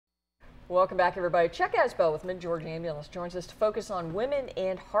Welcome back, everybody. Chuck Asbell with Mid-Georgia Ambulance joins us to focus on women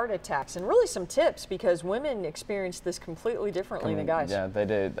and heart attacks, and really some tips because women experience this completely differently than guys. Yeah, they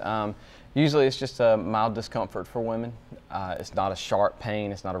do. Usually it's just a mild discomfort for women. It's not a sharp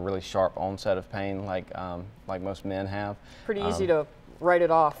pain. It's not a really sharp onset of pain like most men have. Pretty easy to write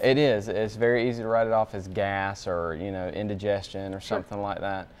it off. It is. It's very easy to write it off as gas or indigestion or something like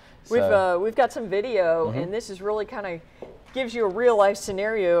that. We've got some video, and this is really kind of gives you a real life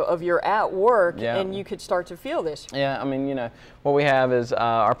scenario of you're at work and you could start to feel this. Yeah, I mean, what we have is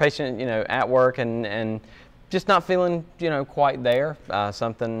our patient, at work and just not feeling, quite there.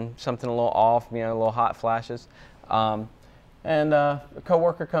 Something a little off, a little hot flashes. And a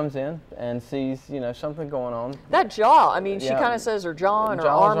coworker comes in and sees, something going on. That jaw, I mean, she kind of says her jaw and her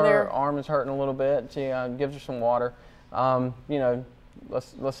arm there. Her arm is hurting a little bit. She gives her some water.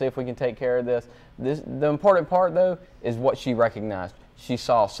 Let's see if we can take care of this. The important part, though, is what she recognized. She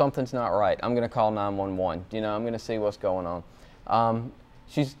saw something's not right. I'm going to call 911. I'm going to see what's going on.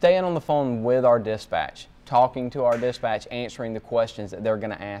 She's staying on the phone with our dispatch, talking to our dispatch, answering the questions that they're going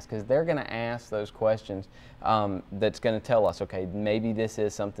to ask, because they're going to ask those questions that's going to tell us, okay, maybe this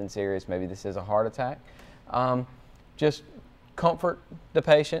is something serious, maybe this is a heart attack. Just comfort the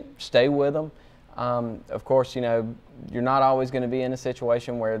patient, stay with them. Of course, you're not always going to be in a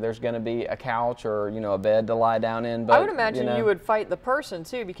situation where there's going to be a couch or, a bed to lie down in. But I would imagine you would fight the person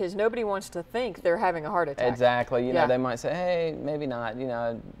too, because nobody wants to think they're having a heart attack. Exactly. They might say, hey, maybe not,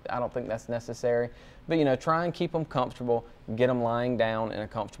 I don't think that's necessary. But, try and keep them comfortable, get them lying down in a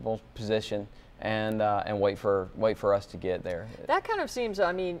comfortable position, and wait for us to get there. That kind of seems,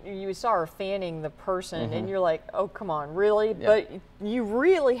 I mean, you saw her fanning the person and you're like, oh, come on, really? Yeah. But you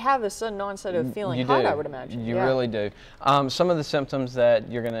really have a sudden onset of feeling hot, I would imagine. You really do. Some of the symptoms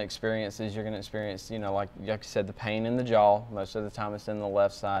that you're going to experience is you're going to experience, like you said, the pain in the jaw. Most of the time it's in the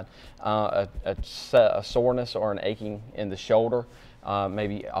left side. A soreness or an aching in the shoulder,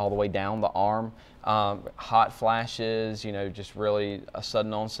 maybe all the way down the arm. Hot flashes, just really a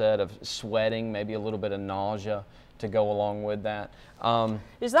sudden onset of sweating, maybe a little bit of nausea to go along with that.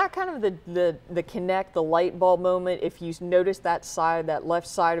 Is that kind of the connect, the light bulb moment, if you notice that left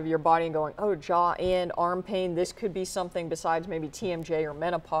side of your body and going, oh, jaw and arm pain, this could be something besides maybe TMJ or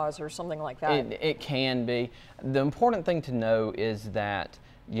menopause or something like that? It can be. The important thing to know is that,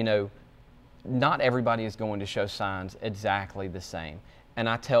 not everybody is going to show signs exactly the same. And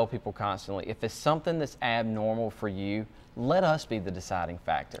I tell people constantly, if it's something that's abnormal for you, let us be the deciding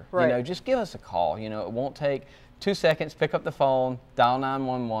factor. Right. Just give us a call. It won't take 2 seconds, pick up the phone, dial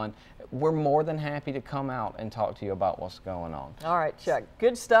 911. We're more than happy to come out and talk to you about what's going on. All right, Chuck.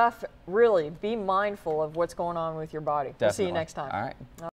 Good stuff. Really, be mindful of what's going on with your body. Definitely. We'll see you next time. All right.